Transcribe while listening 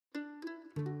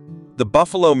The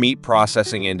buffalo meat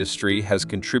processing industry has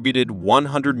contributed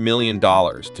 $100 million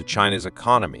to China's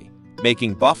economy,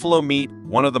 making buffalo meat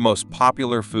one of the most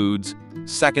popular foods,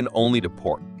 second only to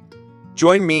pork.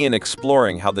 Join me in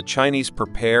exploring how the Chinese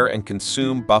prepare and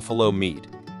consume buffalo meat,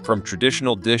 from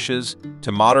traditional dishes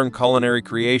to modern culinary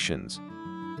creations.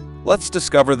 Let's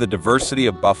discover the diversity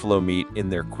of buffalo meat in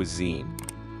their cuisine.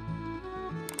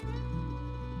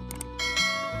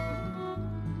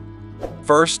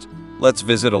 First, let's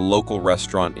visit a local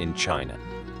restaurant in China.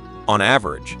 On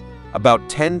average, about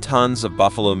 10 tons of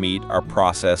buffalo meat are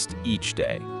processed each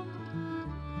day.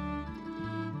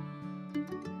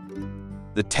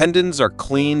 The tendons are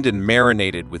cleaned and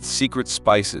marinated with secret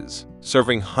spices,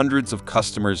 serving hundreds of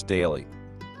customers daily.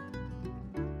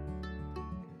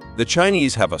 The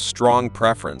Chinese have a strong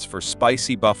preference for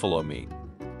spicy buffalo meat.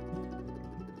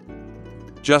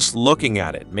 Just looking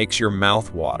at it makes your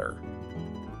mouth water.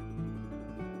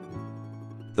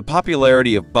 The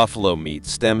popularity of buffalo meat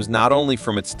stems not only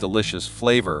from its delicious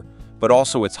flavor, but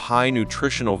also its high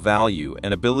nutritional value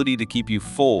and ability to keep you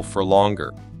full for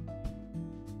longer.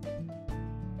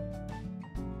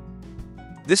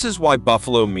 This is why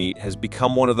buffalo meat has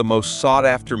become one of the most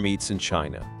sought-after meats in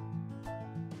China.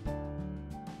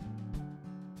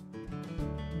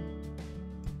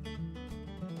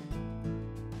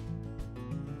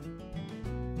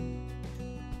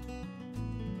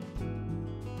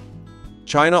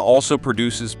 China also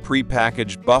produces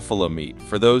pre-packaged buffalo meat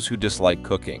for those who dislike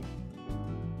cooking.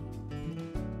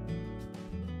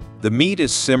 The meat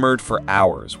is simmered for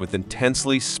hours with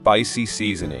intensely spicy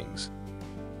seasonings.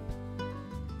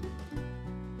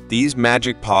 These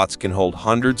magic pots can hold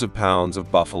hundreds of pounds of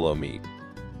buffalo meat.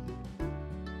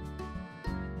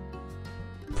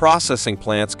 Processing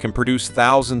plants can produce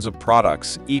thousands of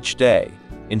products each day,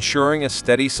 ensuring a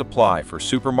steady supply for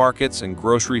supermarkets and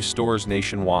grocery stores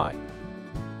nationwide.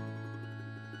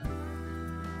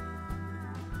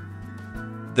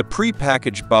 The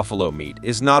pre-packaged buffalo meat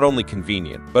is not only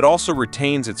convenient, but also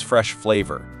retains its fresh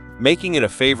flavor, making it a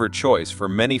favorite choice for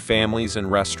many families and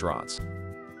restaurants.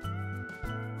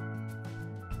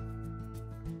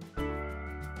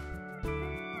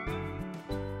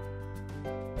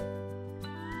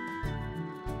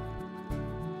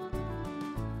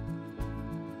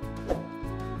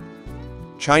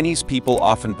 Chinese people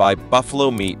often buy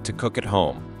buffalo meat to cook at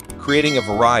home, creating a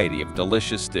variety of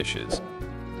delicious dishes.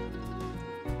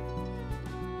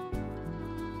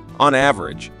 On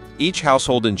average, each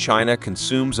household in China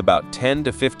consumes about 10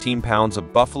 to 15 pounds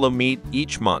of buffalo meat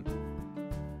each month.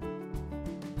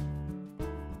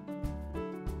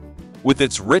 With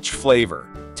its rich flavor,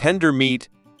 tender meat,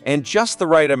 and just the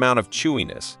right amount of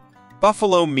chewiness,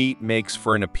 buffalo meat makes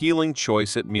for an appealing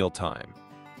choice at mealtime.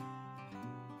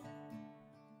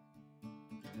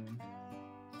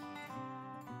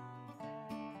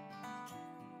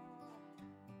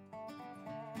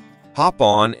 Hop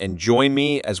on and join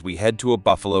me as we head to a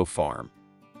buffalo farm.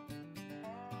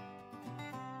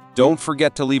 Don't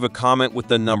forget to leave a comment with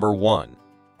the number 1.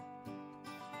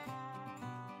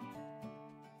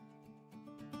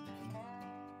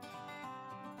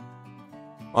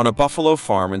 On a buffalo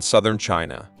farm in southern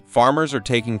China, farmers are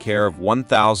taking care of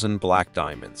 1,000 black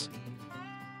diamonds.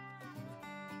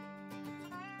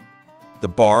 The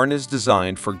barn is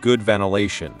designed for good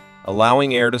ventilation,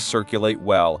 allowing air to circulate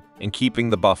well and keeping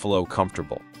the buffalo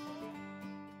comfortable.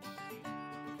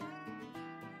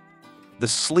 The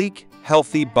sleek,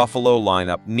 healthy buffalo line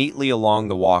up neatly along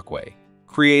the walkway,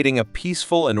 creating a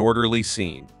peaceful and orderly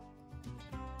scene.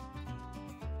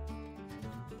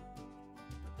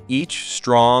 Each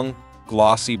strong,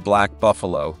 glossy black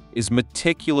buffalo is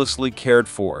meticulously cared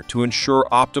for to ensure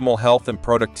optimal health and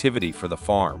productivity for the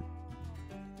farm.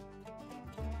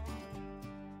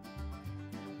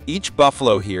 Each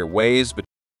buffalo here weighs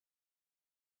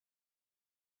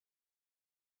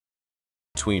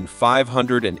between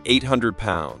 500 and 800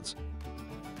 pounds.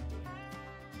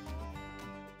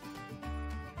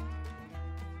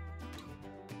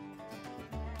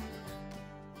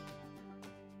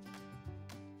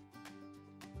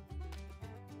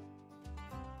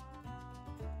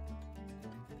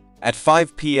 At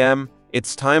 5 p.m.,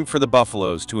 it's time for the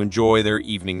buffaloes to enjoy their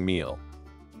evening meal.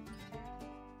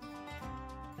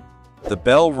 The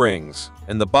bell rings,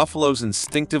 and the buffaloes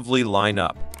instinctively line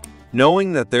up,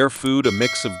 knowing that their food, a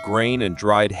mix of grain and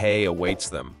dried hay, awaits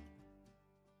them.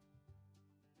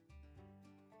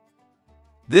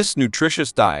 This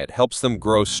nutritious diet helps them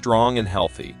grow strong and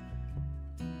healthy.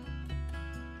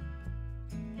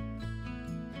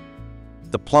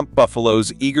 The plump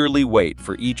buffaloes eagerly wait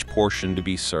for each portion to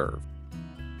be served.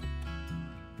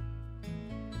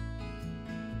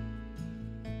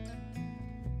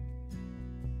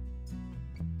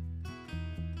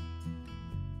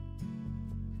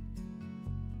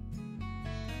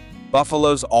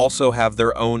 Buffaloes also have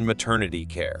their own maternity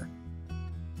care.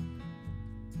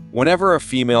 Whenever a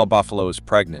female buffalo is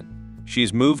pregnant, she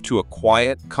is moved to a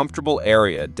quiet, comfortable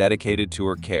area dedicated to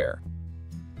her care.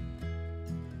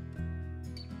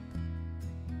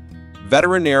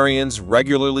 Veterinarians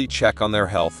regularly check on their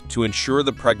health to ensure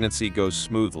the pregnancy goes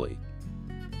smoothly.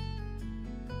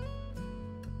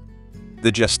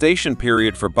 The gestation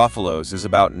period for buffaloes is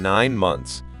about 9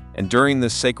 months, and during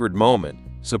this sacred moment,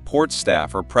 support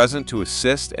staff are present to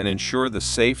assist and ensure the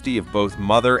safety of both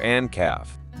mother and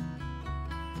calf.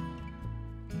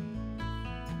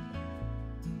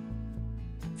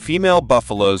 Female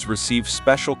buffaloes receive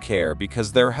special care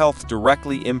because their health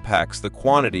directly impacts the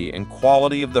quantity and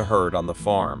quality of the herd on the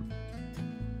farm.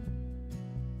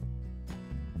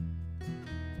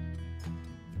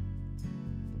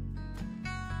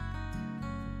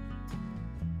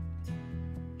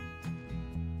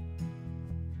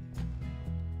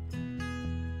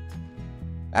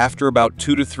 After about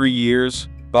 2 to 3 years,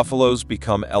 buffaloes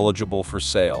become eligible for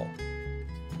sale.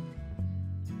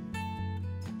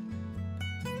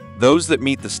 Those that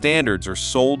meet the standards are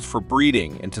sold for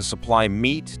breeding and to supply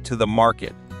meat to the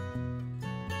market.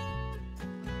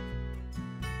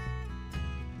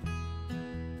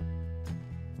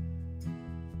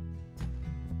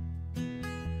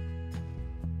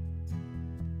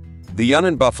 The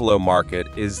Yunnan Buffalo Market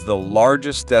is the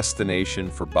largest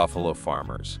destination for buffalo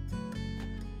farmers.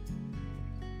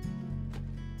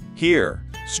 Here,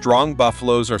 strong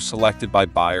buffaloes are selected by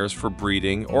buyers for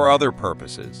breeding or other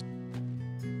purposes.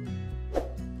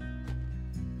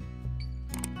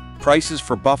 Prices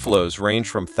for buffaloes range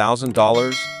from $1,000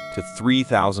 to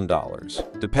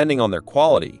 $3,000, depending on their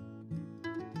quality.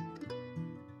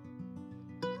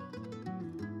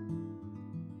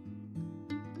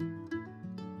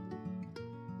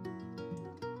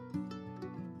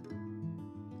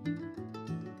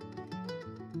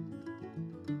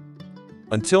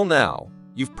 Until now,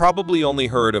 you've probably only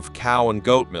heard of cow and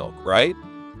goat milk, right?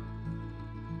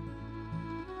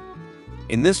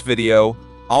 In this video,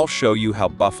 I'll show you how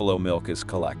buffalo milk is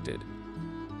collected.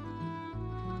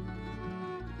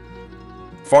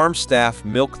 Farm staff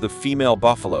milk the female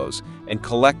buffaloes and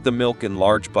collect the milk in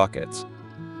large buckets.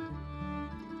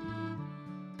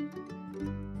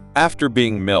 After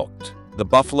being milked, the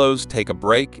buffaloes take a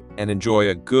break and enjoy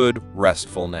a good,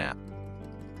 restful nap.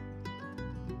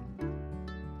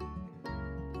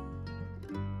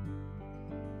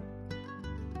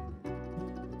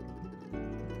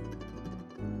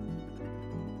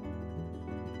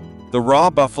 The raw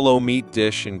buffalo meat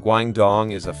dish in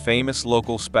Guangdong is a famous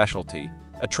local specialty,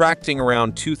 attracting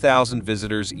around 2,000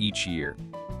 visitors each year.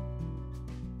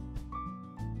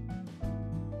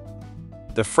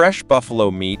 The fresh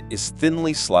buffalo meat is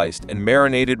thinly sliced and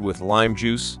marinated with lime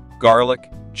juice,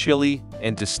 garlic, chili,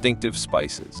 and distinctive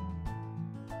spices.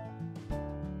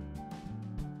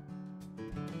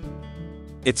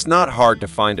 It's not hard to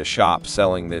find a shop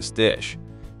selling this dish.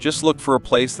 Just look for a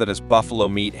place that has buffalo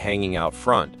meat hanging out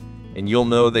front, and you'll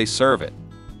know they serve it.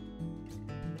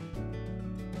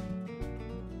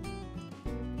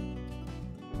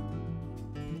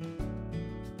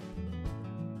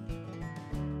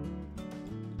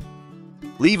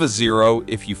 Leave a 0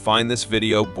 if you find this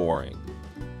video boring.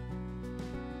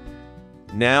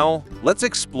 Now, let's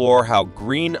explore how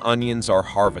green onions are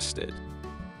harvested.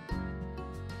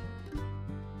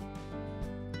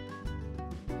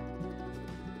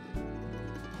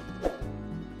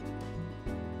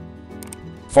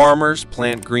 Farmers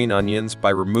plant green onions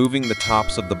by removing the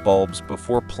tops of the bulbs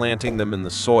before planting them in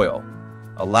the soil,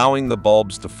 allowing the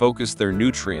bulbs to focus their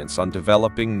nutrients on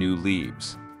developing new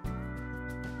leaves.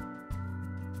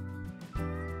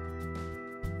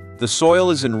 The soil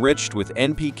is enriched with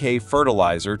NPK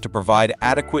fertilizer to provide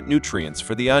adequate nutrients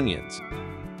for the onions.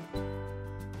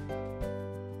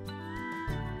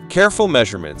 Careful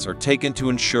measurements are taken to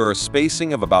ensure a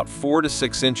spacing of about 4 to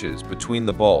 6 inches between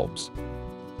the bulbs.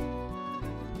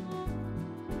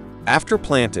 After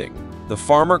planting, the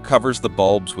farmer covers the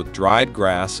bulbs with dried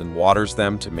grass and waters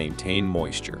them to maintain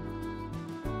moisture.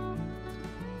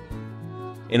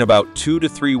 In about 2 to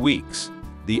 3 weeks,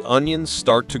 the onions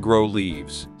start to grow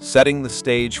leaves, setting the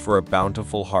stage for a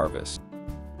bountiful harvest.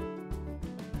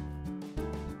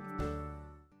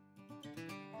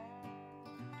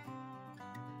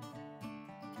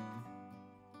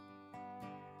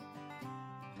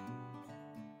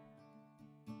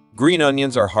 Green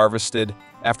onions are harvested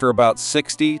after about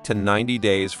 60 to 90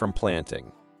 days from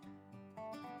planting.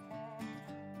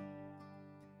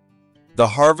 The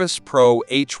Harvest Pro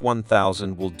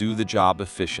H1000 will do the job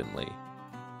efficiently.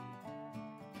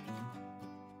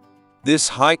 This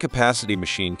high-capacity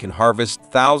machine can harvest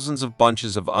thousands of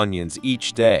bunches of onions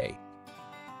each day.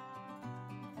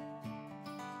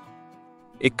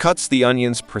 It cuts the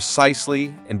onions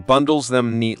precisely and bundles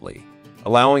them neatly,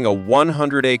 allowing a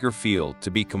 100-acre field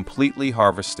to be completely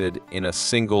harvested in a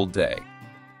single day.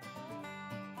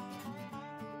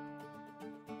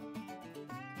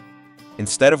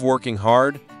 Instead of working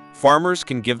hard, farmers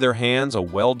can give their hands a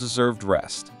well-deserved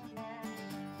rest.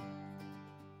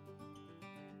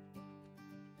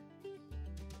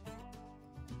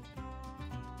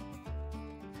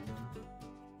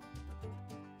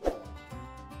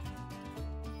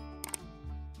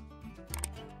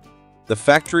 The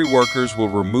factory workers will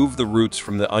remove the roots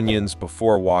from the onions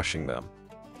before washing them.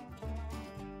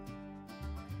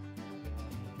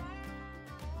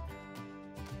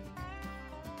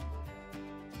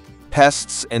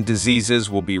 Pests and diseases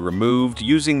will be removed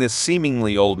using this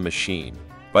seemingly old machine,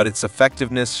 but its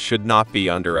effectiveness should not be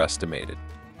underestimated.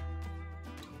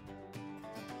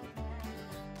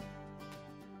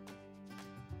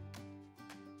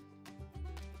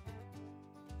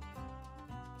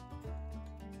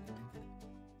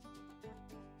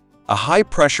 A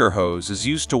high-pressure hose is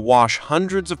used to wash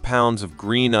hundreds of pounds of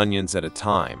green onions at a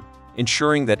time,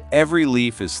 ensuring that every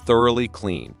leaf is thoroughly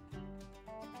clean.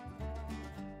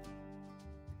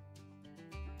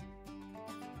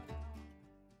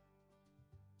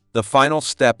 The final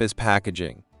step is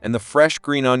packaging, and the fresh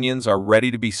green onions are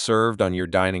ready to be served on your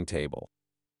dining table.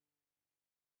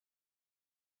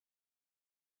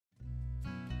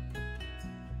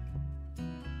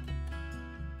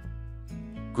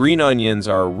 Green onions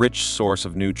are a rich source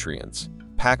of nutrients,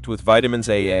 packed with vitamins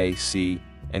A, C,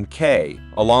 and K,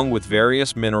 along with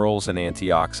various minerals and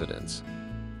antioxidants.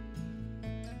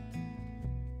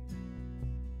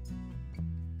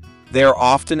 They are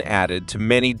often added to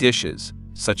many dishes,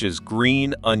 such as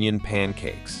green onion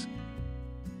pancakes.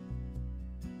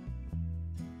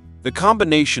 The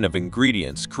combination of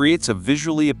ingredients creates a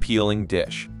visually appealing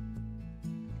dish.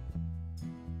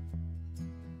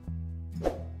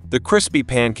 The crispy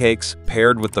pancakes,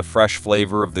 paired with the fresh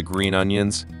flavor of the green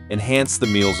onions, enhance the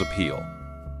meal's appeal.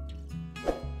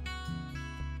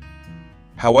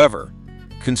 However,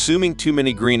 consuming too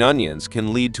many green onions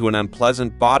can lead to an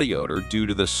unpleasant body odor due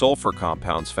to the sulfur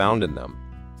compounds found in them.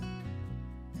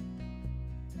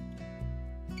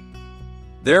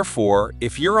 Therefore,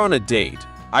 if you're on a date,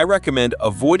 I recommend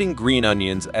avoiding green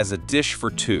onions as a dish for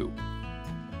two.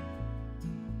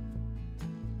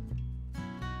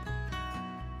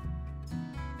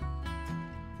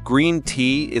 Green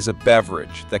tea is a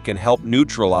beverage that can help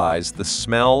neutralize the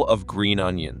smell of green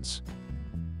onions.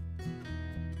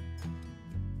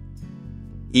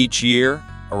 Each year,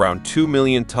 around 2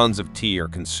 million tons of tea are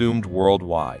consumed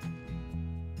worldwide.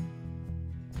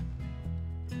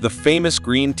 The famous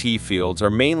green tea fields are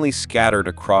mainly scattered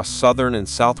across southern and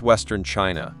southwestern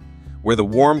China, where the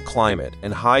warm climate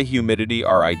and high humidity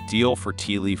are ideal for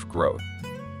tea leaf growth.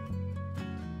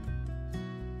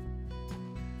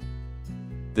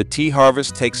 The tea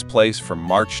harvest takes place from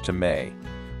March to May,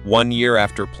 1 year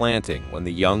after planting when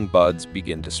the young buds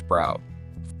begin to sprout.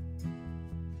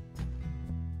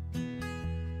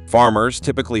 Farmers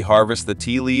typically harvest the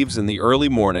tea leaves in the early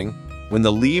morning when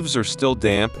the leaves are still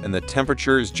damp and the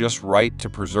temperature is just right to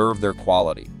preserve their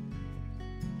quality.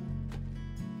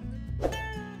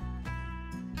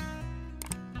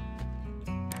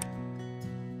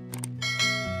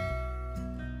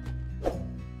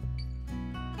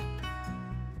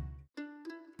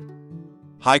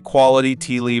 High-quality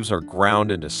tea leaves are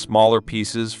ground into smaller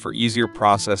pieces for easier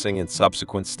processing in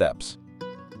subsequent steps.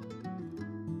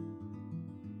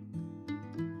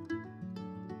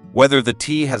 Whether the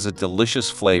tea has a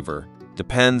delicious flavor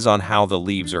depends on how the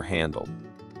leaves are handled.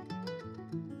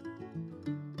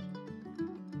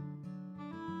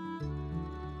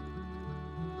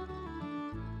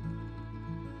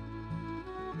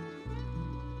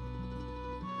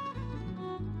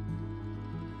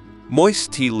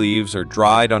 Moist tea leaves are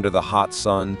dried under the hot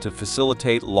sun to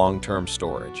facilitate long-term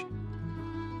storage.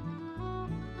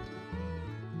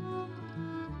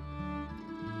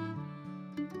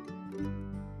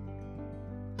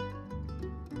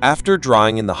 After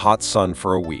drying in the hot sun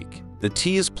for a week, the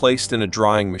tea is placed in a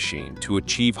drying machine to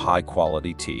achieve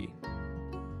high-quality tea.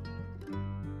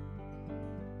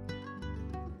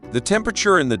 The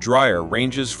temperature in the dryer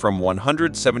ranges from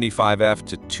 175 F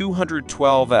to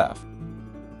 212 F.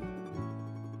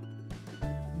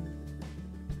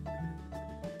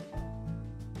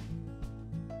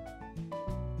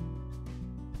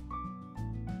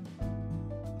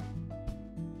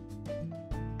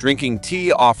 Drinking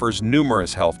tea offers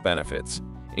numerous health benefits,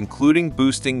 including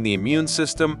boosting the immune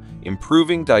system,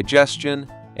 improving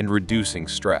digestion, and reducing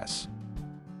stress.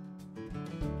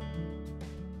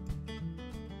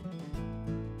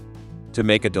 To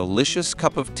make a delicious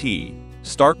cup of tea,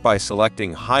 start by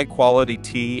selecting high-quality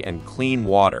tea and clean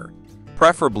water,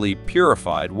 preferably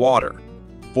purified water.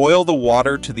 Boil the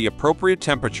water to the appropriate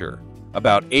temperature,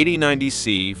 about 80-90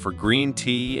 C for green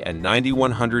tea and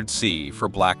 90-100 C for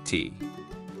black tea.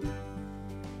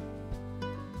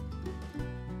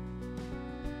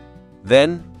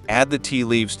 Then, add the tea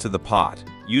leaves to the pot,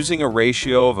 using a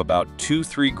ratio of about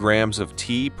 2-3 grams of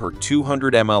tea per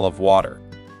 200 ml of water.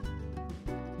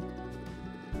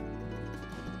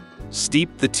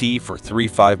 Steep the tea for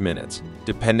 3-5 minutes,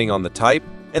 depending on the type,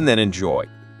 and then enjoy.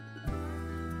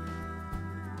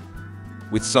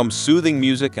 With some soothing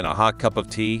music and a hot cup of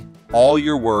tea, all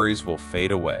your worries will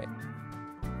fade away.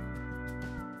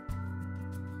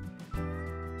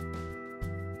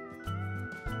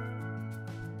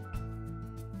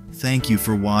 Thank you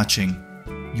for watching.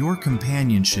 Your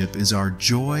companionship is our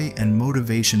joy and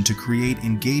motivation to create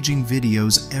engaging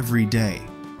videos every day.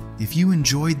 If you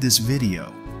enjoyed this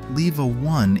video, leave a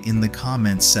 1 in the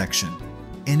comments section.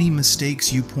 Any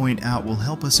mistakes you point out will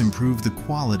help us improve the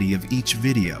quality of each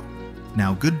video.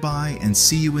 Now goodbye and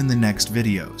see you in the next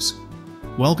videos.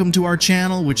 Welcome to our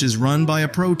channel, which is run by a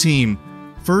pro team.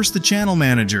 First the channel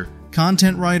manager,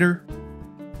 content writer,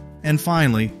 and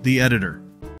finally the editor.